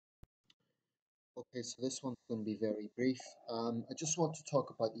Okay, so this one's going to be very brief. I just want to talk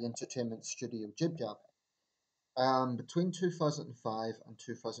about the entertainment studio JibJab. Between 2005 and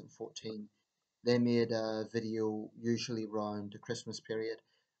 2014, they made a video usually around the Christmas period,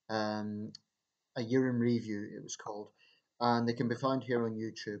 um, a year in review it was called, and they can be found here on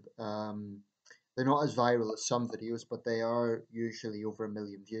YouTube. They're not as viral as some videos, but they are usually over 1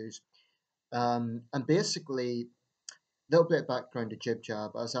 million views. And basically, little bit of background to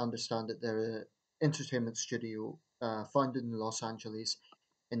JibJab. As I understand it, they're an entertainment studio founded in Los Angeles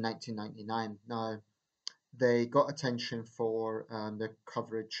in 1999. Now, they got attention for their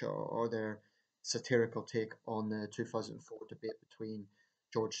coverage or their satirical take on the 2004 debate between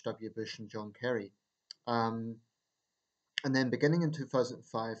George W. Bush and John Kerry. Um, and then beginning in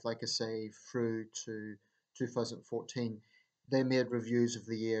 2005, like I say, through to 2014, they made reviews of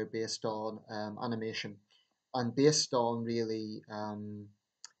the year based on animation and based on really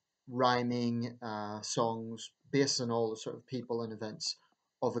rhyming songs based on all the sort of people and events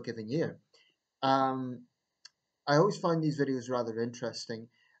of a given year. Um, I always find these videos rather interesting.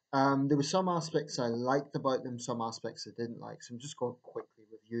 There were some aspects I liked about them, some aspects I didn't like, so I'm just going to quickly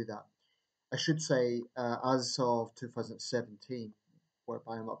review that. I should say, as of 2017,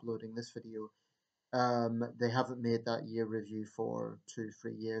 whereby I'm uploading this video, they haven't made that year review for 2,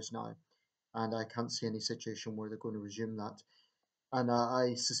 3 years now, and I can't see any situation where they're going to resume that. And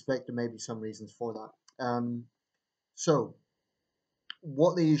I suspect there may be some reasons for that. So,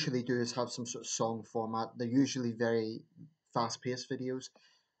 what they usually do is have some sort of song format. They're usually very fast-paced videos,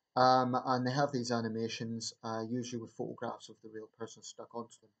 and they have these animations, usually with photographs of the real person stuck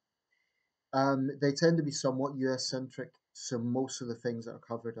onto them. They tend to be somewhat US centric, so most of the things that are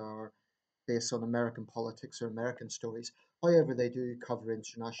covered are based on American politics or American stories. However, they do cover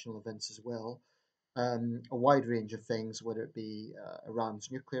international events as well, a wide range of things, whether it be Iran's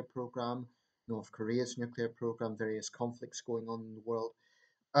nuclear program, North Korea's nuclear program, various conflicts going on in the world.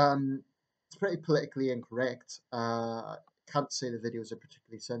 It's pretty politically incorrect. I can't say the videos are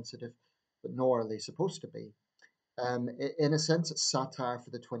particularly sensitive, but nor are they supposed to be. In a sense, it's satire for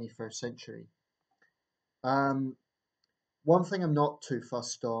the 21st century. Um, One thing I'm not too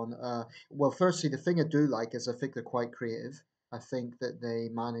fussed on, well, firstly, the thing I do like is I think they're quite creative. I think that they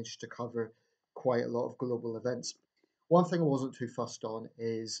managed to cover quite a lot of global events. One thing I wasn't too fussed on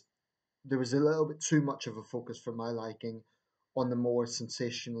is there was a little bit too much of a focus for my liking on the more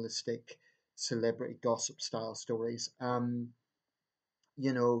sensationalistic celebrity gossip style stories.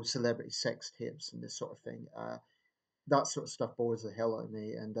 Celebrity sex tapes and this sort of thing. That sort of stuff bores the hell out of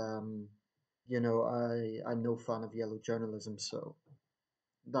me, and I'm no fan of yellow journalism, so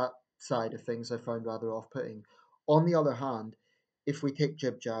that side of things I found rather off-putting. On the other hand, if we take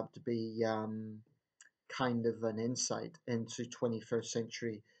Jib Jab to be kind of an insight into 21st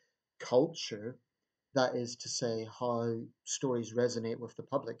century culture, that is to say, how stories resonate with the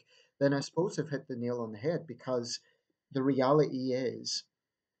public, then I suppose I've hit the nail on the head because the reality is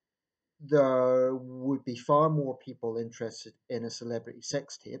there would be far more people interested in a celebrity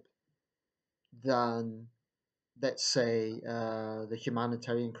sex tape than, let's say, the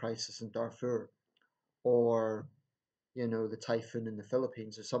humanitarian crisis in Darfur or, the typhoon in the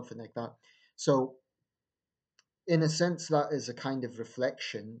Philippines or something like that. So, in a sense, that is a kind of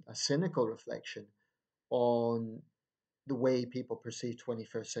reflection, a cynical reflection on the way people perceive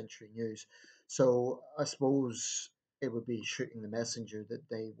 21st century news. So I suppose it would be shooting the messenger that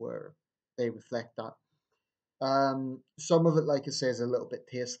they reflect that. Some of it, like I say, is a little bit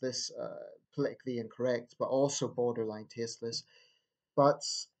tasteless, politically incorrect, but also borderline tasteless. But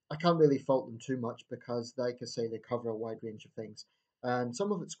I can't really fault them too much because, like I say, they cover a wide range of things. And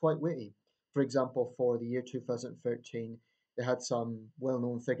some of it's quite witty. For example, for the year 2013, they had some well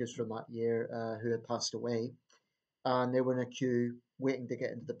known figures from that year who had passed away and they were in a queue waiting to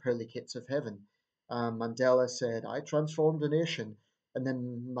get into the pearly gates of heaven. Mandela said, "I transformed a nation," and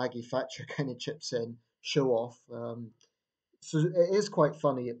then Maggie Thatcher kind of chips in, show off. So it is quite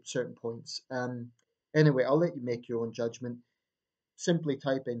funny at certain points. Anyway, I'll let you make your own judgment. Simply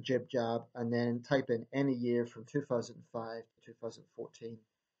type in Jib Jab and then type in any year from 2005 to 2014.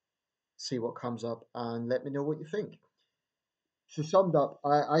 See what comes up and let me know what you think. So summed up,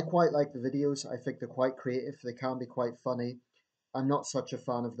 I quite like the videos. I think they're quite creative. They can be quite funny. I'm not such a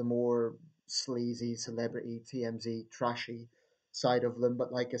fan of the more sleazy, celebrity, TMZ, trashy side of them,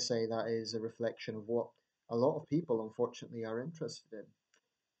 but like I say, that is a reflection of what a lot of people, unfortunately, are interested in.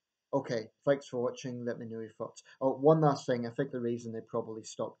 Okay, thanks for watching. Let me know your thoughts. Oh, one last thing. I think the reason they probably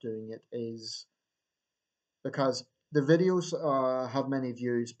stopped doing it is because the videos have many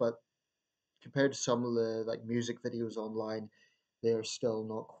views, but compared to some of the like music videos online, they're still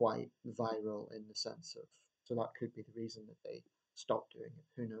not quite viral in the sense of, so that could be the reason that they stopped doing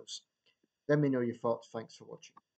it. Who knows? Let me know your thoughts. Thanks for watching.